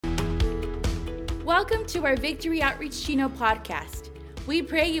Welcome to our Victory Outreach Chino podcast. We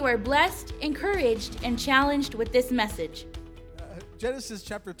pray you are blessed, encouraged, and challenged with this message. Genesis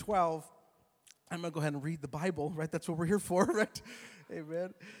chapter 12. I'm going to go ahead and read the Bible, right? That's what we're here for, right?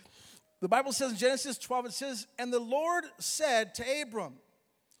 Amen. The Bible says in Genesis 12, it says, "And the Lord said to Abram,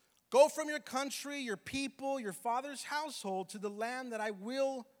 go from your country, your people, your father's household to the land that I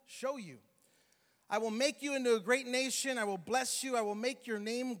will show you. I will make you into a great nation. I will bless you. I will make your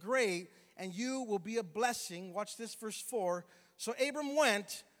name great, and you will be a blessing." Watch this, verse 4. "So Abram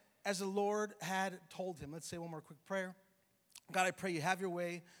went as the Lord had told him." Let's say one more quick prayer. God, I pray you have your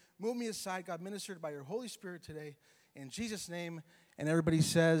way. Move me aside, God, ministered by your Holy Spirit today. In Jesus' name. And everybody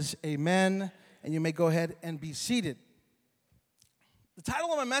says amen. And you may go ahead and be seated. The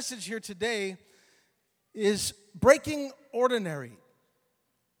title of my message here today is Breaking Ordinary.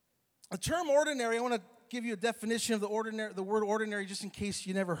 The term ordinary, I want to give you a definition of the word ordinary, just in case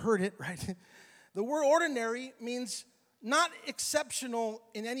you never heard it, right? The word ordinary means not exceptional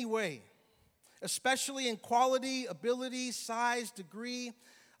in any way, especially in quality, ability, size, degree.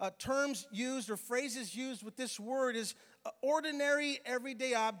 Terms used or phrases used with this word is ordinary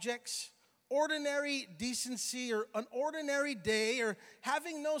everyday objects, ordinary decency, or an ordinary day, or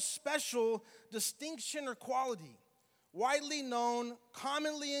having no special distinction or quality. Widely known,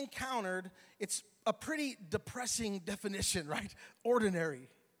 commonly encountered. It's a pretty depressing definition, right? Ordinary.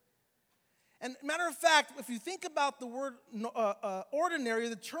 And matter of fact, if you think about the word ordinary,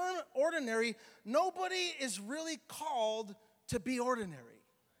 the term ordinary, nobody is really called to be ordinary.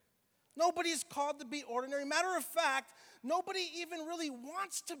 Nobody is called to be ordinary. Matter of fact, nobody even really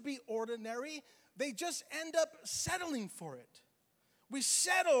wants to be ordinary. They just end up settling for it. We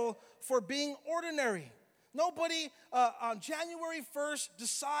settle for being ordinary. Nobody on January 1st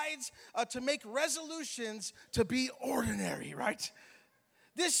decides to make resolutions to be ordinary, right?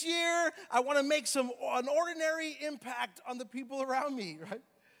 This year, I want to make an ordinary impact on the people around me, right?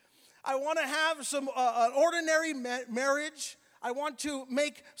 I want to have an ordinary marriage. I want to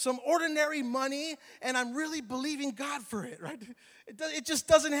make some ordinary money, and I'm really believing God for it, right? It just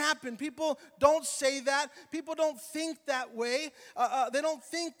doesn't happen. People don't say that. People don't think that way. They don't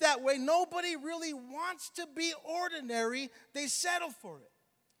think that way. Nobody really wants to be ordinary. They settle for it.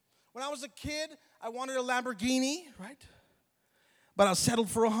 When I was a kid, I wanted a Lamborghini, right? But I settled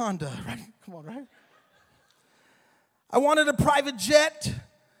for a Honda, right? Come on, right? I wanted a private jet,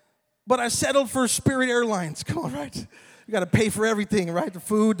 but I settled for Spirit Airlines. Come on, right? You got to pay for everything, right? The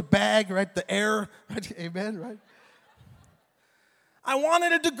food, the bag, right? The air, right? Amen, right? I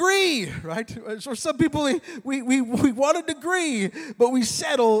wanted a degree, right? For some people, we want a degree, but we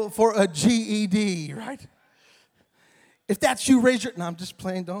settle for a GED, right? If that's you, raise your... No, I'm just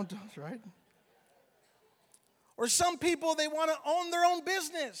playing, don't, right? Or some people, they want to own their own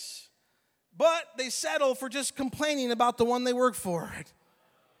business, but they settle for just complaining about the one they work for, right?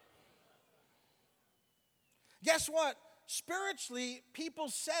 Guess what? Spiritually, people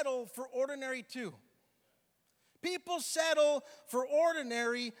settle for ordinary too. People settle for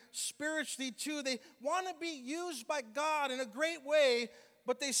ordinary spiritually too. They want to be used by God in a great way,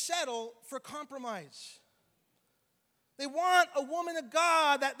 but they settle for compromise. They want a woman of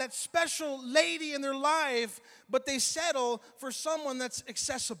God, that special lady in their life, but they settle for someone that's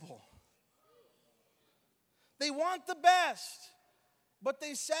accessible. They want the best, but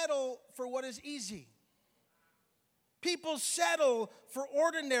they settle for what is easy. People settle for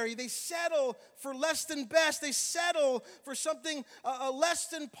ordinary. They settle for less than best. They settle for something less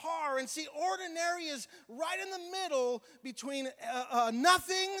than par. And see, ordinary is right in the middle between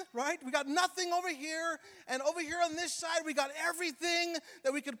nothing, right? We got nothing over here. And over here on this side, we got everything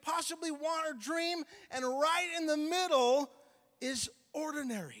that we could possibly want or dream. And right in the middle is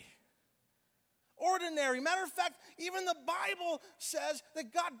ordinary. Ordinary. Matter of fact, even the Bible says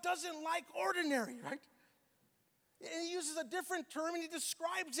that God doesn't like ordinary, right? And he uses a different term, and he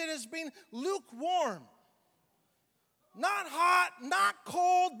describes it as being lukewarm. Not hot, not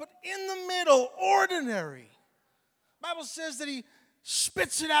cold, but in the middle, ordinary. The Bible says that he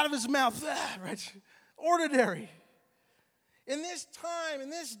spits it out of his mouth, right? Ordinary. In this time,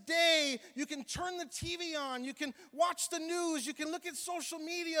 in this day, you can turn the TV on, you can watch the news, you can look at social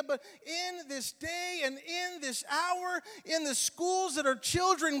media, but in this day and in this hour, in the schools that our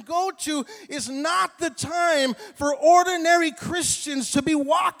children go to, is not the time for ordinary Christians to be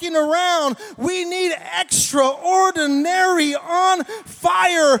walking around. We need extraordinary, on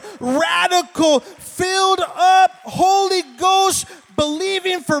fire, radical, filled up, Holy Ghost,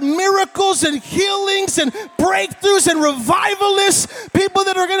 believing for miracles and healings and breakthroughs and revivalists, people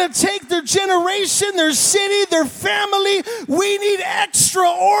that are going to take their generation, their city, their family. We need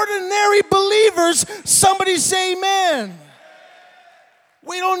extraordinary believers. Somebody say amen.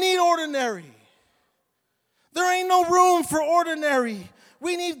 We don't need ordinary. There ain't no room for ordinary.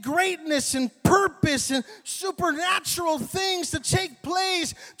 We need greatness and purpose and supernatural things to take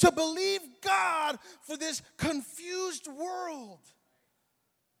place to believe God for this confused world.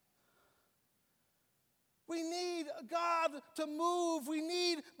 We need God to move. We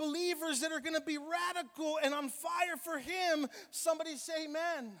need believers that are going to be radical and on fire for Him. Somebody say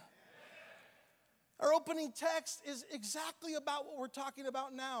amen. Our opening text is exactly about what we're talking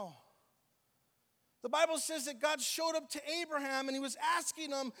about now. The Bible says that God showed up to Abraham and He was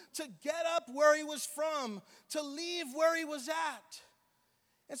asking him to get up where he was from, to leave where he was at.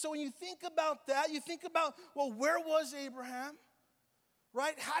 And so when you think about that, you think about, well, where was Abraham?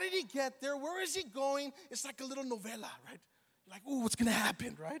 Right? How did he get there? Where is he going? It's like a little novela, right? You're like, ooh, what's going to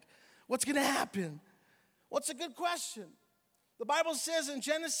happen, right? What's going to happen? Well, it's a good question. The Bible says in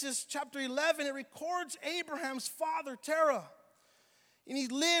Genesis chapter 11, it records Abraham's father, Terah. And he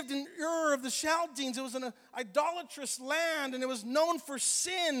lived in Ur of the Chaldeans. It was an idolatrous land, and it was known for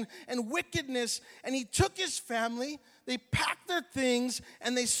sin and wickedness. And he took his family, they packed their things,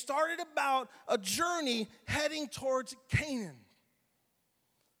 and they started about a journey heading towards Canaan.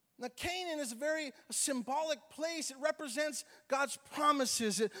 Now, Canaan is a very symbolic place. It represents God's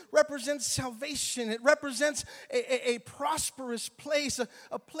promises. It represents salvation. It represents a prosperous place,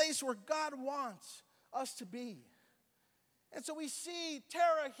 a place where God wants us to be. And so we see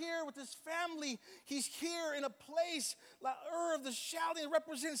Terah here with his family. He's here in a place like Ur of the Chaldeans. It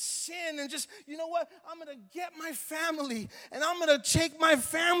represents sin. And just, you know what? I'm going to get my family. And I'm going to take my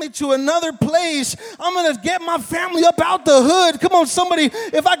family to another place. I'm going to get my family up out the hood. Come on, somebody,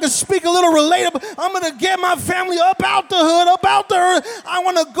 if I could speak a little relatable. I'm going to get my family up out the hood, up out the hood. I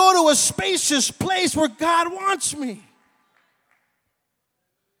want to go to a spacious place where God wants me.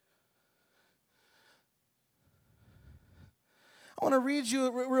 I want to read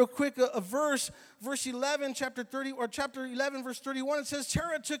you real quick a verse 11, chapter 30, or chapter 11, verse 31. It says,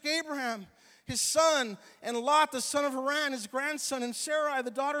 Terah took Abraham, his son, and Lot, the son of Haran, his grandson, and Sarai,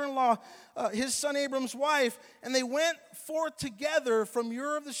 the daughter-in-law, his son Abram's wife, and they went forth together from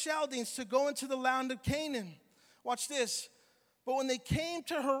Ur of the Chaldeans to go into the land of Canaan. Watch this. But when they came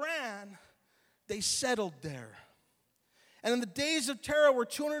to Haran, they settled there. And in the days of Terah were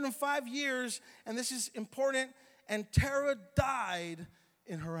 205 years, and this is important, and Terah died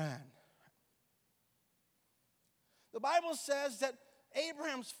in Haran. The Bible says that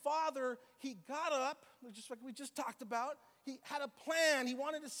Abraham's father, he got up, just like we just talked about. He had a plan. He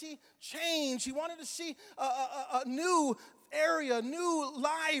wanted to see change. He wanted to see a new area, a new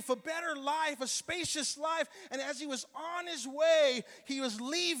life, a better life, a spacious life. And as he was on his way, he was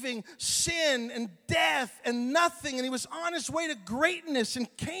leaving sin and death and nothing. And he was on his way to greatness in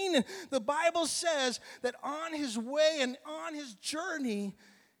Canaan. The Bible says that on his way and on his journey,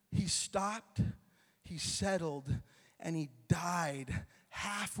 he stopped, he settled, and he died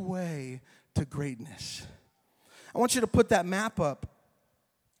halfway to greatness. I want you to put that map up.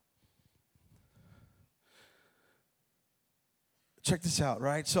 Check this out,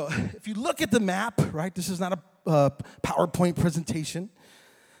 right? So if you look at the map, right, this is not a PowerPoint presentation.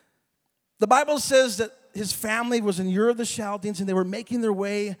 The Bible says that his family was in Ur of the Chaldeans, and they were making their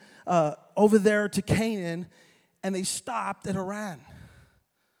way over there to Canaan, and they stopped at Haran.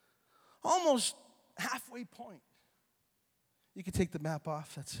 Almost halfway point. You can take the map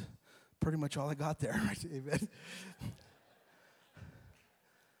off. That's pretty much all I got there, right? Amen.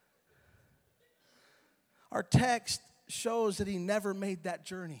 Our text shows that he never made that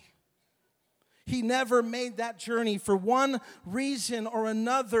journey. He never made that journey. For one reason or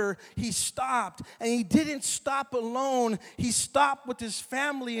another, he stopped. And he didn't stop alone. He stopped with his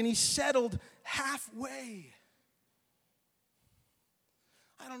family and he settled halfway.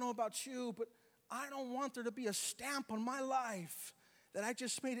 I don't know about you, but I don't want there to be a stamp on my life that I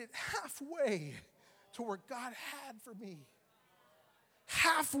just made it halfway to where God had for me.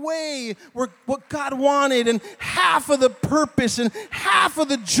 Halfway where what God wanted, and half of the purpose, and half of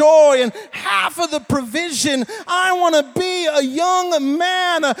the joy, and half of the provision. I want to be a young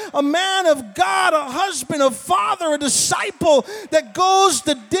man, a man of God, a husband, a father, a disciple that goes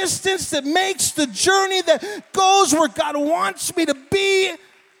the distance, that makes the journey, that goes where God wants me to be.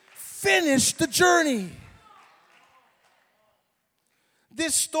 Finish the journey.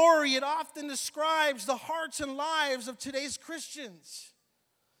 This story, it often describes the hearts and lives of today's Christians.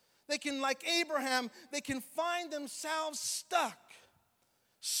 They can, like Abraham, they can find themselves stuck.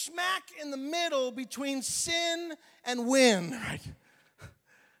 smack in the middle between sin and win, right?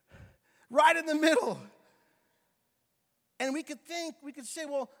 Right in the middle. And we could say,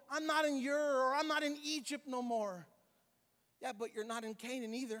 well, I'm not in Ur, or I'm not in Egypt no more. Yeah, but you're not in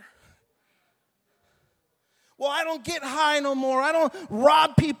Canaan either. Well, I don't get high no more. I don't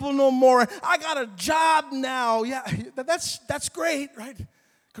rob people no more. I got a job now. Yeah, that's great, right?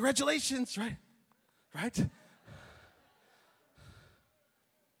 Congratulations, right? Right?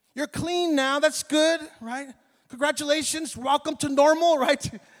 You're clean now. That's good, right? Congratulations. Welcome to normal, right?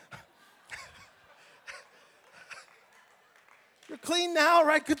 You're clean now,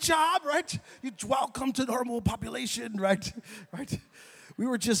 right? Good job, right? You welcome to normal population, right? Right? We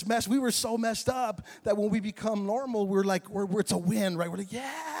were so messed up that when we become normal, we're like, it's a win, right? We're like,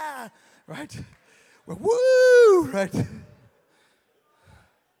 yeah, right? We're woo, right? I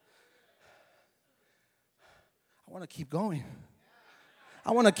want to keep going.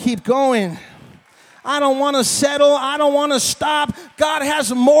 I want to keep going. I don't want to settle. I don't want to stop. God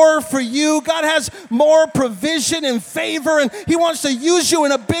has more for you. God has more provision and favor, and He wants to use you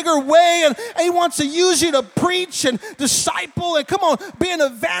in a bigger way, and He wants to use you to preach and disciple and, come on, be an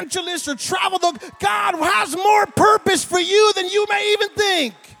evangelist or travel. God has more purpose for you than you may even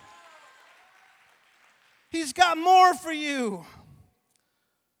think. He's got more for you.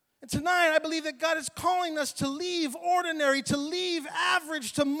 And tonight, I believe that God is calling us to leave ordinary, to leave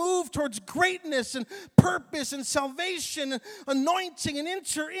average, to move towards greatness and purpose and salvation and anointing and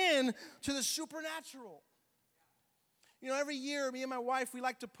enter in to the supernatural. You know, every year, me and my wife, we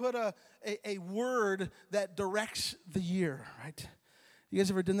like to put a word that directs the year, right? You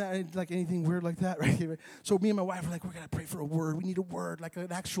guys ever done that? Like anything weird like that, right? So me and my wife are like, we're going to pray for a word. We need a word, like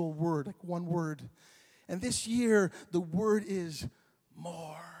an actual word, like one word. And this year, the word is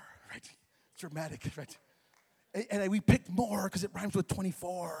more. Right? Dramatic, right? And we picked more because it rhymes with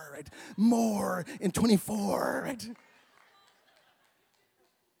 24, right? More in 24, right?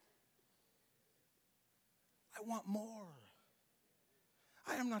 I want more.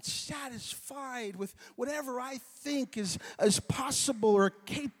 I am not satisfied with whatever I think is possible or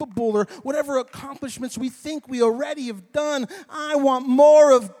capable or whatever accomplishments we think we already have done. I want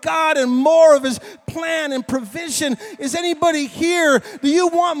more of God and more of His plan and provision. Is anybody here? Do you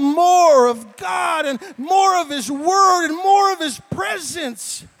want more of God and more of His Word and more of His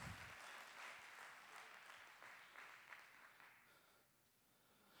presence?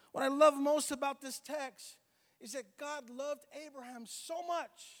 What I love most about this text is that God loved Abraham so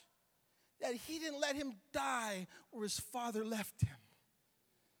much that He didn't let him die where his father left him.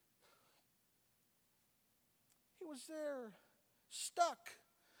 He was there, stuck,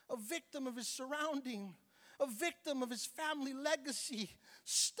 a victim of his surrounding, a victim of his family legacy,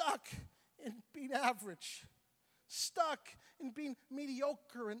 stuck in being average, stuck in being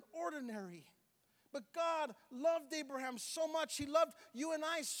mediocre and ordinary. But God loved Abraham so much. He loved you and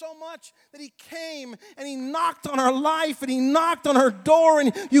I so much that He came and He knocked on our life and He knocked on our door,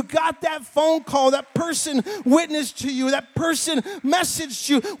 and you got that phone call. That person witnessed to you. That person messaged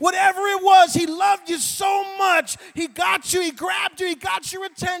you. Whatever it was, He loved you so much. He got you. He grabbed you. He got your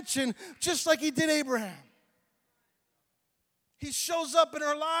attention just like He did Abraham. He shows up in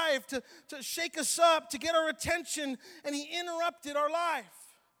our life to shake us up, to get our attention, and He interrupted our life.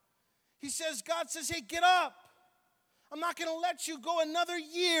 God says, hey, get up. I'm not going to let you go another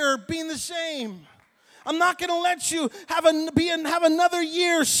year being the same. I'm not going to let you have another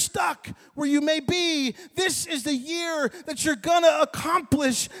year stuck where you may be. This is the year that you're going to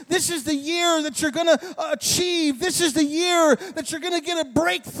accomplish. This is the year that you're going to achieve. This is the year that you're going to get a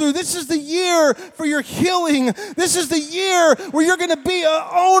breakthrough. This is the year for your healing. This is the year where you're going to be an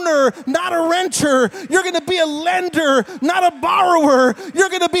owner, not a renter. You're going to be a lender, not a borrower. You're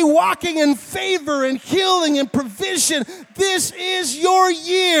going to be walking in favor and healing and provision. This is your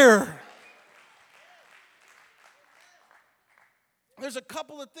year. There's a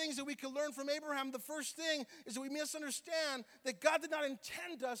couple of things that we can learn from Abraham. The first thing is that we misunderstand that God did not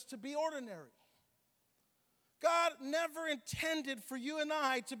intend us to be ordinary. God never intended for you and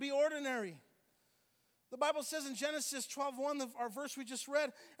I to be ordinary. The Bible says in Genesis 12:1, our verse we just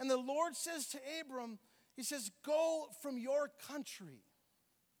read, and the Lord says to Abram, He says, go from your country.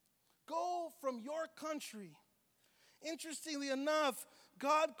 Go from your country. Interestingly enough,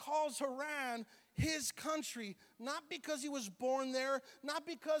 God calls Haran His country, not because he was born there, not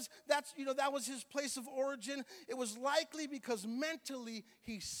because that was his place of origin. It was likely because mentally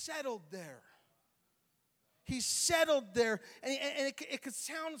he settled there. He settled there, and it could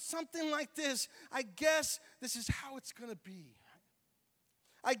sound something like this. I guess this is how it's going to be.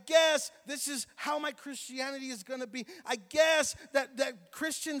 I guess this is how my Christianity is going to be. I guess that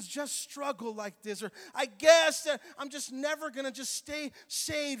Christians just struggle like this. Or I guess that I'm just never going to just stay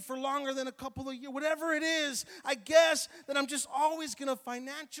saved for longer than a couple of years. Whatever it is, I guess that I'm just always going to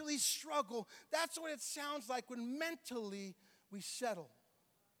financially struggle. That's what it sounds like when mentally we settle.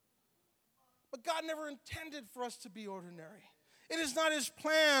 But God never intended for us to be ordinary. It is not his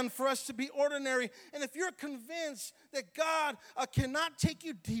plan for us to be ordinary. And if you're convinced that God cannot take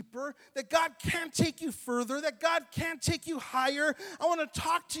you deeper, that God can't take you further, that God can't take you higher, I want to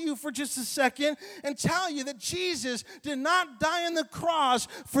talk to you for just a second and tell you that Jesus did not die on the cross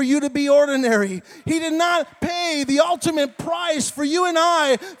for you to be ordinary. He did not pay the ultimate price for you and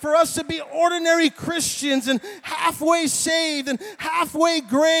I, for us to be ordinary Christians and halfway saved and halfway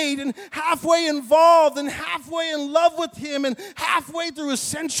great and halfway involved and halfway in love with him and halfway through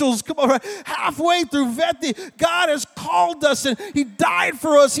essentials, come on, right? Halfway through Vetty. God has called us and he died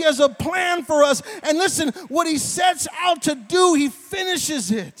for us. He has a plan for us. And listen, what he sets out to do, he finishes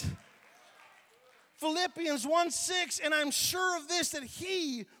it. Philippians 1:6, and I'm sure of this, that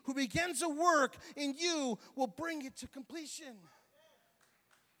he who begins a work in you will bring it to completion.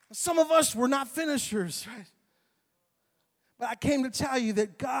 Some of us, we're not finishers, right? But I came to tell you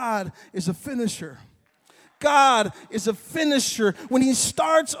that God is a finisher. God is a finisher. When he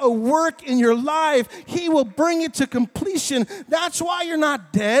starts a work in your life, he will bring it to completion. That's why you're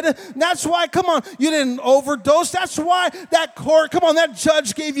not dead. That's why, come on, you didn't overdose. That's why that court, come on, that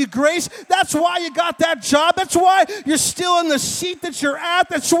judge gave you grace. That's why you got that job. That's why you're still in the seat that you're at.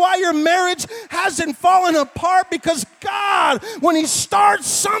 That's why your marriage hasn't fallen apart, because God, when he starts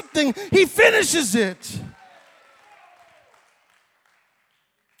something, he finishes it.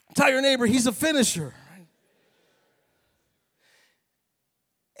 Tell your neighbor, he's a finisher.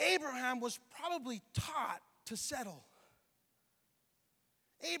 Abraham was probably taught to settle.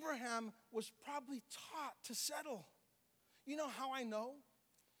 Abraham was probably taught to settle. You know how I know?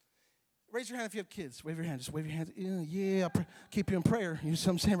 Raise your hand if you have kids. Wave your hand. Just wave your hand. Yeah, keep you in prayer. You know what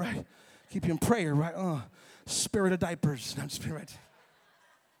I'm saying, right? Keep you in prayer, right? Spirit of diapers. No, I'm just right.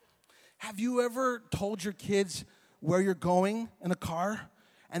 Have you ever told your kids where you're going in a car,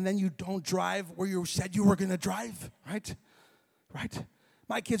 and then you don't drive where you said you were going to drive, right? Right?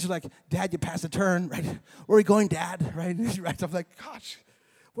 My kids are like, Dad, you passed a turn, right? Where are we going, Dad? Right? Right? I'm like, gosh,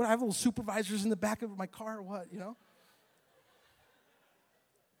 what, I have little supervisors in the back of my car or what, you know?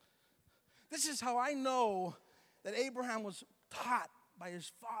 This is how I know that Abraham was taught by his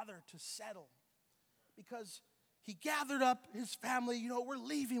father to settle. Because he gathered up his family, you know, we're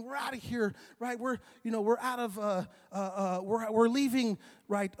leaving, we're out of here, right? We're out of, we're leaving,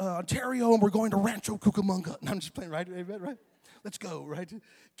 right, Ontario, and we're going to Rancho Cucamonga. No, I'm just playing, right? Right? Let's go, right?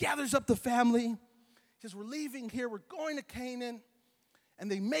 Gathers up the family. Says, we're leaving here. We're going to Canaan.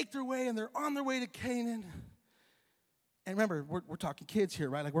 And they make their way, and they're on their way to Canaan. And remember, we're talking kids here,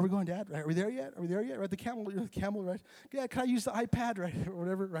 right? Like, where are we going, Dad? Right? Are we there yet? Are we there yet? Right? The camel, right? Yeah, can I use the iPad, right? Or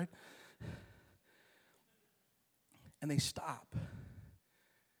whatever, right? And they stop.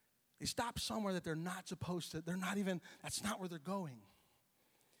 They stop somewhere that they're not supposed to. They're not even, that's not where they're going.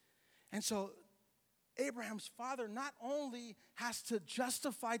 And so Abraham's father not only has to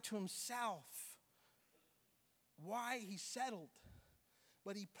justify to himself why he settled,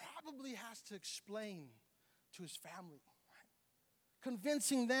 but he probably has to explain to his family, right?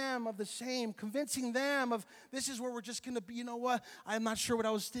 Convincing them of the same, convincing them of this is where we're just going to be, you know what, I'm not sure what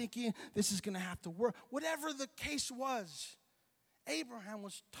I was thinking, this is going to have to work. Whatever the case was, Abraham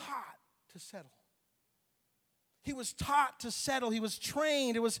was taught to settle. He was taught to settle. He was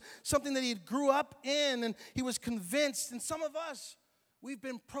trained. It was something that he grew up in, and he was convinced. And some of us, we've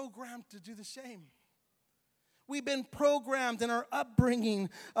been programmed to do the same. We've been programmed in our upbringing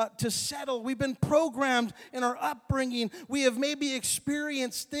to settle. We've been programmed in our upbringing. We have maybe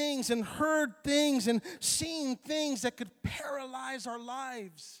experienced things and heard things and seen things that could paralyze our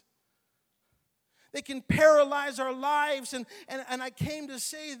lives. They can paralyze our lives. And I came to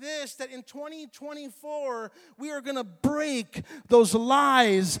say this, that in 2024, we are going to break those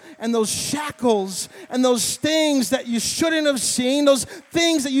lies and those shackles and those things that you shouldn't have seen, those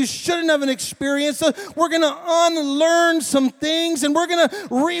things that you shouldn't have experienced. We're going to unlearn some things, and we're going to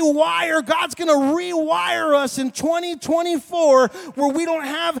rewire. God's going to rewire us in 2024 where we don't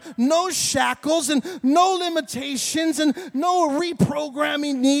have no shackles and no limitations and no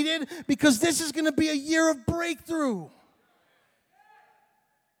reprogramming needed, because this is going to be a year of breakthrough.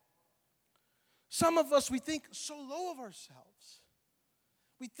 Some of us, we think so low of ourselves.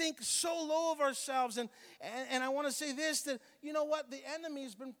 We think so low of ourselves. And I want to say this, that, you know what? The enemy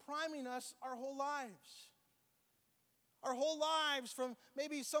has been priming us our whole lives. Our whole lives, from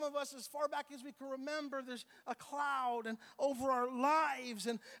maybe some of us as far back as we can remember, there's a cloud and over our lives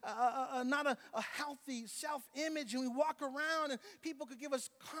and not a healthy self-image. And we walk around and people could give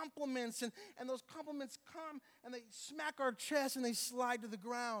us compliments. And those compliments come and they smack our chest and they slide to the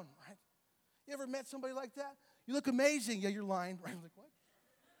ground, right? You ever met somebody like that? You look amazing. Yeah, you're lying. Right? I'm like, what?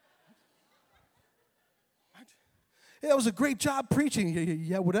 What? Yeah, that was a great job preaching.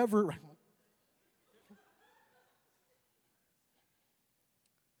 Yeah, whatever. Right?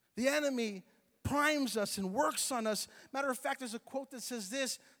 The enemy primes us and works on us. Matter of fact, there's a quote that says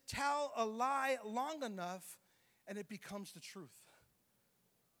this: tell a lie long enough and it becomes the truth.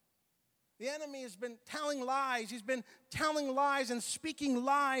 The enemy has been telling lies. He's been telling lies and speaking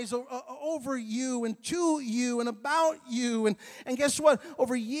lies over you and to you and about you. And guess what?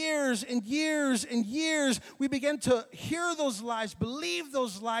 Over years and years and years, we begin to hear those lies, believe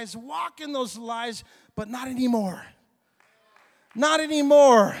those lies, walk in those lies, but not anymore. Not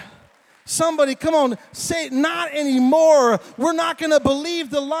anymore. Somebody, come on, say not anymore. We're not going to believe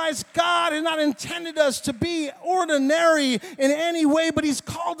the lies. God has not intended us to be ordinary in any way, but He's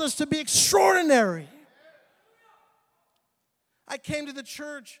called us to be extraordinary. I came to the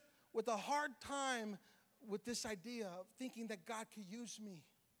church with a hard time with this idea of thinking that God could use me.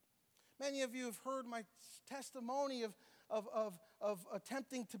 Many of you have heard my testimony of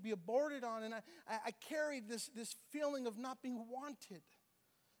attempting to be aborted on, and I carried this feeling of not being wanted,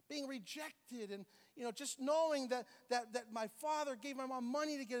 being rejected, and just knowing that my father gave my mom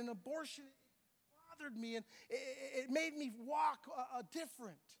money to get an abortion. It bothered me, and it made me walk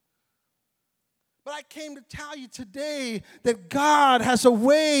different. But I came to tell you today that God has a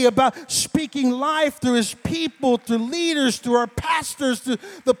way about speaking life through His people, through leaders, through our pastors, through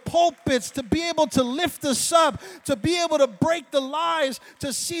the pulpits, to be able to lift us up, to be able to break the lies,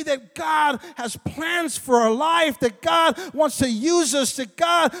 to see that God has plans for our life, that God wants to use us, that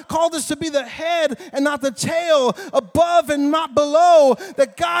God called us to be the head and not the tail, above and not below,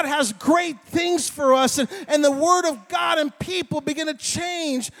 that God has great things for us. And the Word of God and people begin to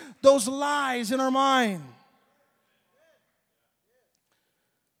change those lies in our mind.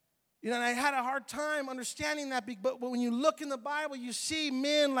 And I had a hard time understanding that, but when you look in the Bible, you see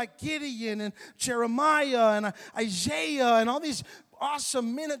men like Gideon and Jeremiah and Isaiah and all these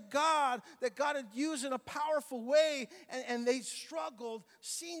awesome men of God that God had used in a powerful way, and they struggled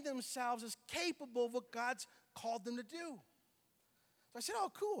seeing themselves as capable of what God's called them to do. So I said,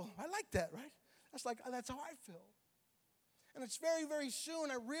 oh, cool, I like that, right? That's how I feel. And it's very, very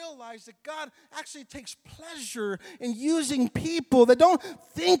soon I realized that God actually takes pleasure in using people that don't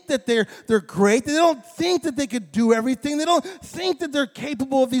think that they're great. They don't think that they could do everything. They don't think that they're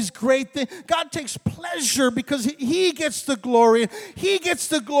capable of these great things. God takes pleasure because He gets the glory. He gets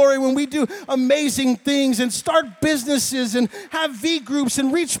the glory when we do amazing things and start businesses and have V groups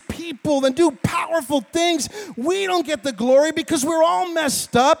and reach people and do powerful things. We don't get the glory because we're all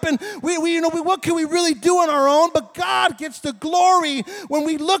messed up, and what can we really do on our own? But God gets the glory. When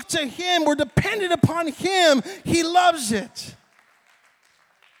we look to Him, we're dependent upon Him. He loves it.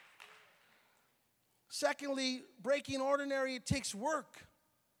 Secondly, breaking ordinary, it takes work.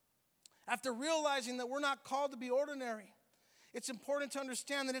 After realizing that we're not called to be ordinary, it's important to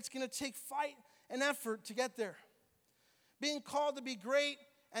understand that it's going to take fight and effort to get there. Being called to be great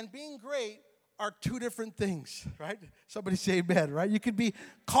and being great are two different things, right? Somebody say amen, right? You could be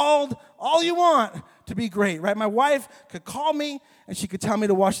called all you want to be great, right? My wife could call me and she could tell me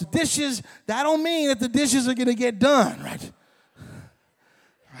to wash the dishes. That don't mean that the dishes are going to get done, right?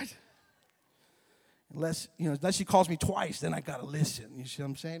 Right? Unless she calls me twice, then I got to listen. You see what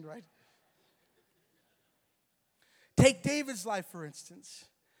I'm saying, right? Take David's life, for instance.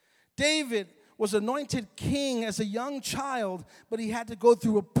 David was anointed king as a young child, but he had to go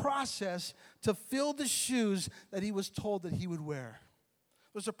through a process to fill the shoes that he was told that he would wear.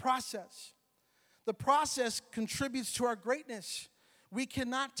 There's a process. The process contributes to our greatness. We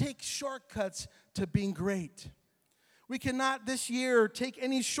cannot take shortcuts to being great. We cannot this year take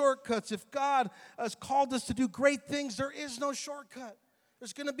any shortcuts. If God has called us to do great things, there is no shortcut.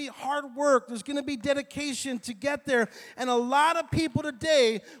 There's going to be hard work. There's going to be dedication to get there. And a lot of people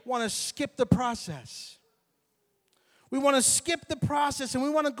today want to skip the process. We want to skip the process, and we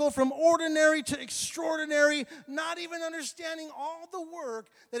want to go from ordinary to extraordinary, not even understanding all the work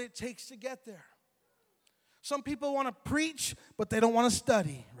that it takes to get there. Some people want to preach, but they don't want to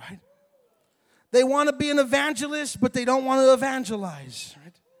study, right? They want to be an evangelist, but they don't want to evangelize,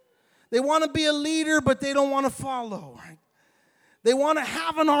 right? They want to be a leader, but they don't want to follow, right? They want to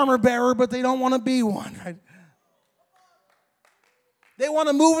have an armor bearer, but they don't want to be one, right? They want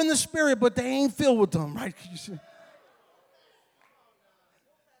to move in the Spirit, but they ain't filled with them, right?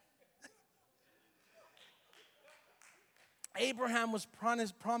 Abraham was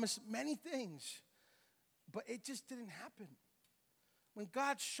promised many things, but it just didn't happen. When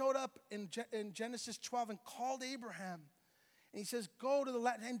God showed up in Genesis 12 and called Abraham, and he says, go to the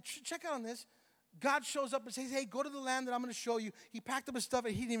land, and check out on this, God shows up and says, hey, go to the land that I'm going to show you. He packed up his stuff,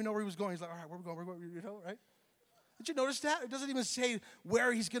 and he didn't even know where he was going. He's like, all right, where we're going, you know, right? Did you notice that? It doesn't even say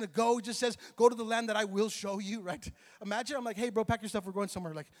where he's going to go. It just says, go to the land that I will show you, right? Imagine I'm like, hey, bro, pack your stuff. We're going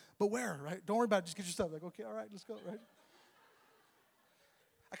somewhere. Like, but where, right? Don't worry about it. Just get your stuff. Like, okay, all right, let's go, right?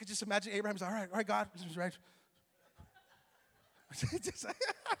 I could just imagine Abraham's like, all right, God. This is right.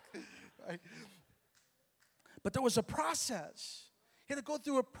 Right? But there was a process. He had to go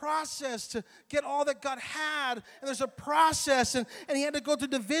through a process to get all that God had. And there's a process. And he had to go through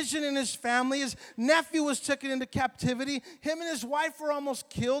division in his family. His nephew was taken into captivity. Him and his wife were almost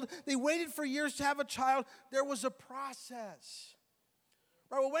killed. They waited for years to have a child. There was a process.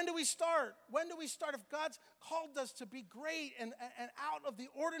 Right, well, when do we start? When do we start? If God's called us to be great and out of the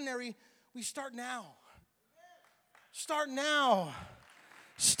ordinary, we start now. Start now.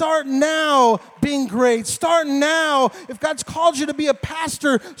 Start now being great. Start now. If God's called you to be a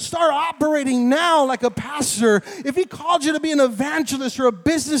pastor, start operating now like a pastor. If He called you to be an evangelist or a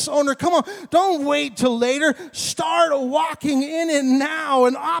business owner, come on, don't wait till later. Start walking in it now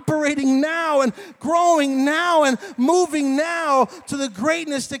and operating now and growing now and moving now to the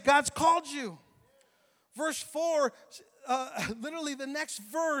greatness that God's called you. Verse 4, literally the next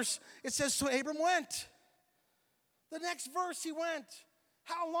verse, it says, so Abram went. The next verse, he went.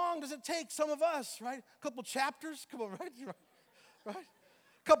 How long does it take some of us, right? A couple chapters, come on, right? Right?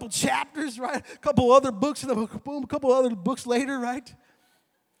 A couple chapters, right? A couple other books, and boom, a couple other books later, right?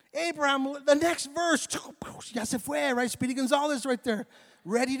 Abraham, the next verse, ya se fue, right? Speedy Gonzalez right there,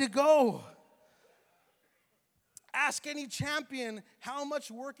 ready to go. Ask any champion how much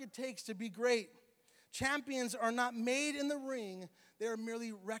work it takes to be great. Champions are not made in the ring, they are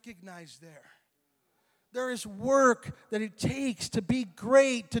merely recognized there. There is work that it takes to be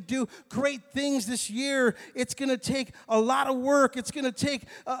great, to do great things this year. It's going to take a lot of work. It's going to take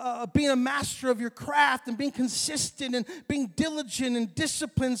being a master of your craft and being consistent and being diligent and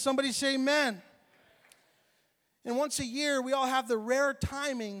disciplined. Somebody say amen. And once a year, we all have the rare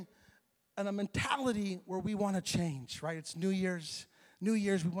timing and a mentality where we want to change, right? It's New Year's. New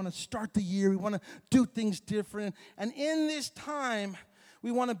Year's, we want to start the year. We want to do things different. And in this time,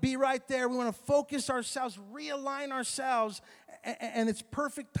 we want to be right there. We want to focus ourselves, realign ourselves, and it's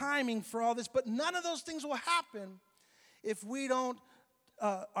perfect timing for all this. But none of those things will happen if we don't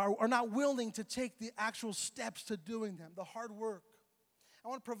are not willing to take the actual steps to doing them, the hard work. I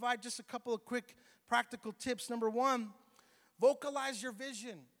want to provide just a couple of quick practical tips. Number one, vocalize your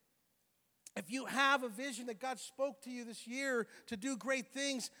vision. If you have a vision that God spoke to you this year to do great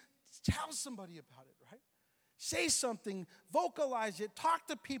things, tell somebody about it, right? Say something, vocalize it, talk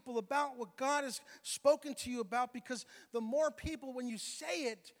to people about what God has spoken to you about, because the more people, when you say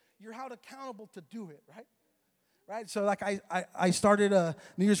it, you're held accountable to do it, right? Right? So like I started a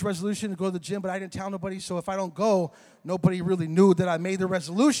New Year's resolution to go to the gym, but I didn't tell nobody, so if I don't go, nobody really knew that I made the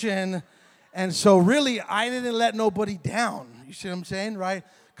resolution, and so really I didn't let nobody down. You see what I'm saying, right?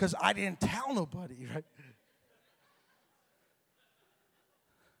 Because I didn't tell nobody, right?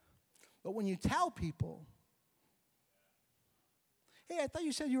 But when you tell people, hey, I thought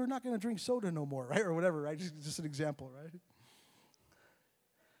you said you were not going to drink soda no more, right? Or whatever, right? Just an example, right?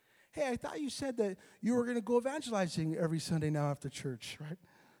 Hey, I thought you said that you were going to go evangelizing every Sunday now after church, right?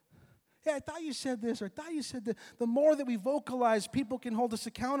 Hey, I thought you said this, or I thought you said that. The more that we vocalize, people can hold us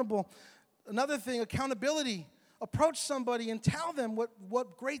accountable. Another thing, accountability. Approach somebody and tell them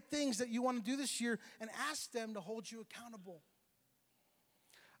what great things that you want to do this year and ask them to hold you accountable.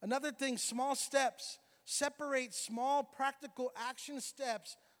 Another thing, small steps. Separate small, practical action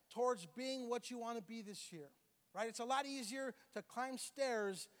steps towards being what you want to be this year, right? It's a lot easier to climb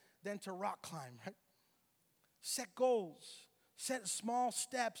stairs than to rock climb, right? Set goals. Set small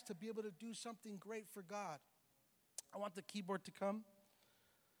steps to be able to do something great for God. I want the keyboard to come.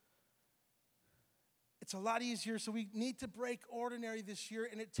 It's a lot easier, so we need to break ordinary this year,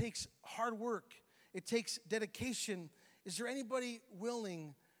 and it takes hard work. It takes dedication. Is there anybody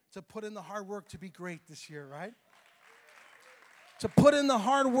willing to put in the hard work to be great this year, right? To put in the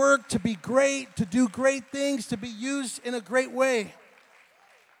hard work to be great, to do great things, to be used in a great way.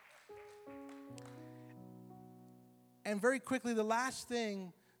 And very quickly, the last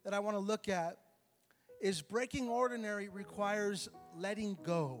thing that I want to look at is breaking ordinary requires letting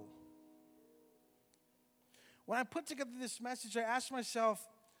go. When I put together this message, I asked myself,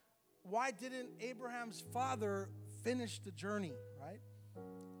 why didn't Abraham's father finish the journey, right?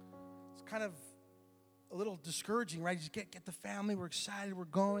 It's kind of a little discouraging, right? Just get the family. We're excited. We're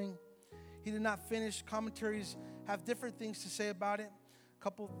going. He did not finish. Commentaries have different things to say about it. A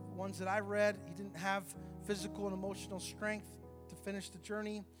couple ones that I read, he didn't have physical and emotional strength to finish the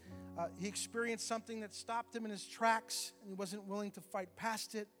journey. He experienced something that stopped him in his tracks, and he wasn't willing to fight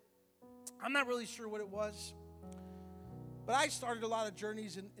past it. I'm not really sure what it was. But I started a lot of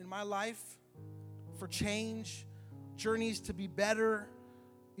journeys in my life for change, journeys to be better,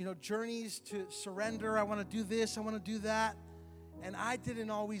 journeys to surrender. I want to do this, I want to do that. And I didn't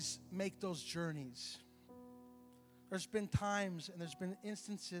always make those journeys. There's been times and there's been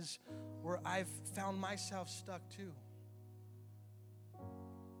instances where I've found myself stuck too.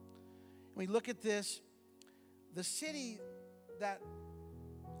 When we look at this, the city that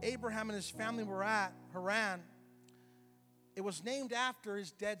Abraham and his family were at, Haran, it was named after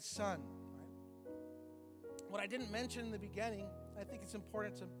his dead son. What I didn't mention in the beginning, I think it's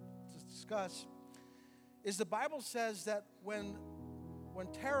important to discuss, is the Bible says that when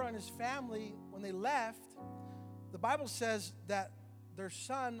Terah and his family, when they left, the Bible says that their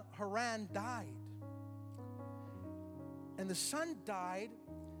son Haran died. And the son died,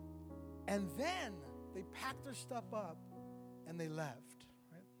 and then they packed their stuff up and they left.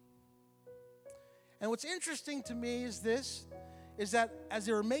 And what's interesting to me is that as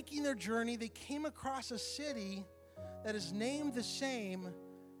they were making their journey, they came across a city that is named the same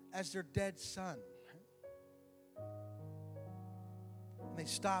as their dead son. And they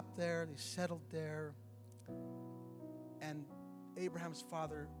stopped there, they settled there, and Abraham's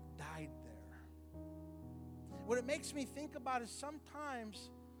father died there. What it makes me think about is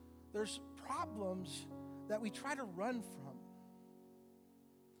sometimes there's problems that we try to run from.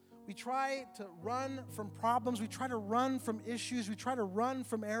 We try to run from problems. We try to run from issues. We try to run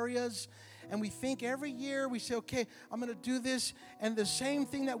from areas. And we think every year we say, okay, I'm going to do this. And the same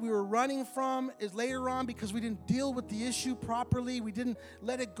thing that we were running from is later on because we didn't deal with the issue properly. We didn't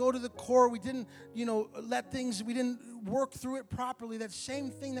let it go to the core. We didn't, we didn't work through it properly. That same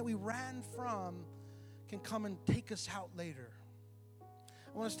thing that we ran from can come and take us out later.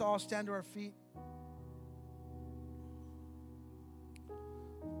 I want us to all stand to our feet.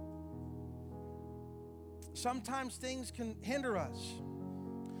 Sometimes things can hinder us.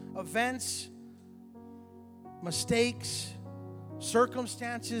 Events, mistakes,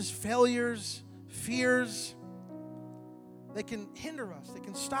 circumstances, failures, fears, they can hinder us. They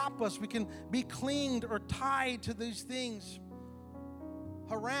can stop us. We can be clinged or tied to these things.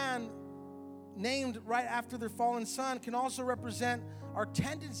 Haran, named right after their fallen son, can also represent our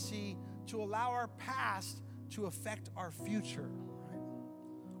tendency to allow our past to affect our future. Right?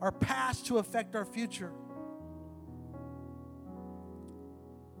 Our past to affect our future.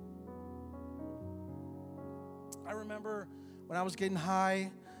 I remember when I was getting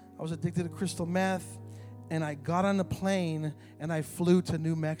high, I was addicted to crystal meth, and I got on a plane and I flew to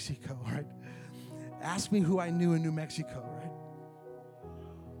New Mexico, right? Ask me who I knew in New Mexico, right?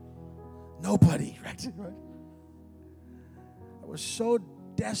 Nobody, right? I was so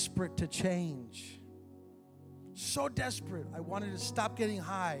desperate to change. So desperate. I wanted to stop getting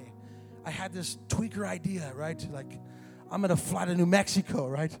high. I had this tweaker idea, right? Like, I'm going to fly to New Mexico,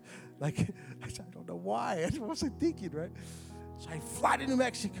 right? Like, I don't know why. What was I thinking, right? So I fly to New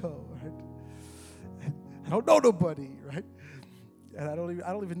Mexico, right? I don't know nobody, right? And I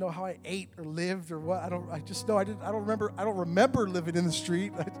don't even know how I ate or lived or what. I just know I don't remember living in the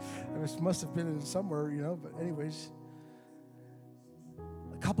street. I must have been in somewhere, but anyways.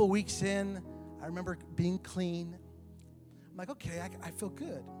 A couple weeks in, I remember being clean. I'm like, okay, I feel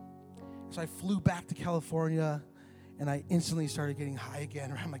good. So I flew back to California, and I instantly started getting high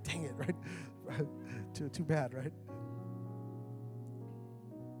again. I'm like, dang it, right? Too bad, right?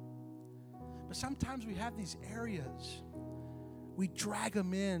 But sometimes we have these areas. We drag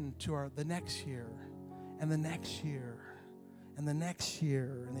them into the next year, and the next year, and the next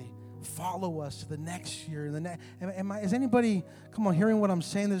year, and they follow us to the next year. And is anybody, come on, hearing what I'm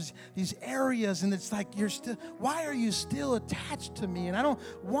saying? There's these areas, and it's like, why are you still attached to me? And I don't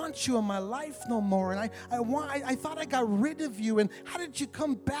want you in my life no more. And I thought I got rid of you, and how did you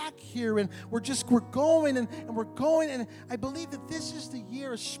come back here? And we're going, and we're going. And I believe that this is the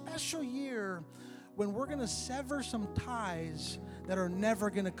year, a special year, when we're going to sever some ties that are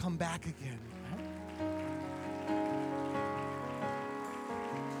never going to come back again.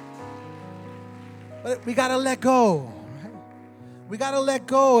 But we got to let go. Right? We got to let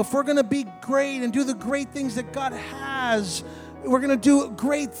go. If we're going to be great and do the great things that God has, we're going to do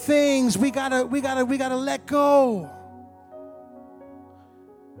great things. We got to let go.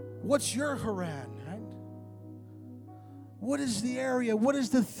 What's your Haran, right? What is the area? What is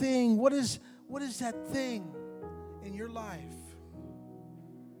the thing? What is What is that thing in your life?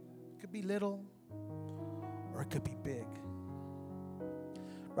 It could be little or it could be big.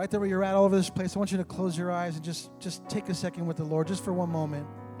 Right there where you're at, all over this place, I want you to close your eyes and just take a second with the Lord, just for one moment.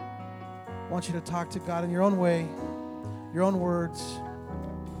 I want you to talk to God in your own way, your own words.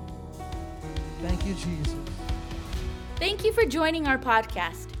 Thank you, Jesus. Thank you for joining our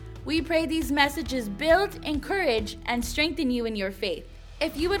podcast. We pray these messages build, encourage, and strengthen you in your faith.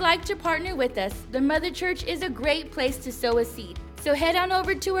 If you would like to partner with us, the Mother Church is a great place to sow a seed. So head on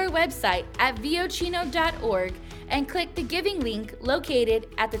over to our website at vochino.org and click the giving link located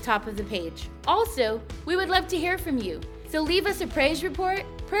at the top of the page. Also, we would love to hear from you. So leave us a praise report,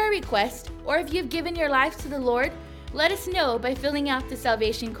 prayer request, or if you've given your life to the Lord, let us know by filling out the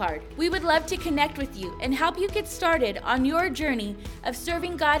salvation card. We would love to connect with you and help you get started on your journey of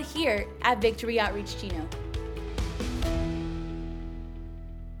serving God here at Victory Outreach Chino.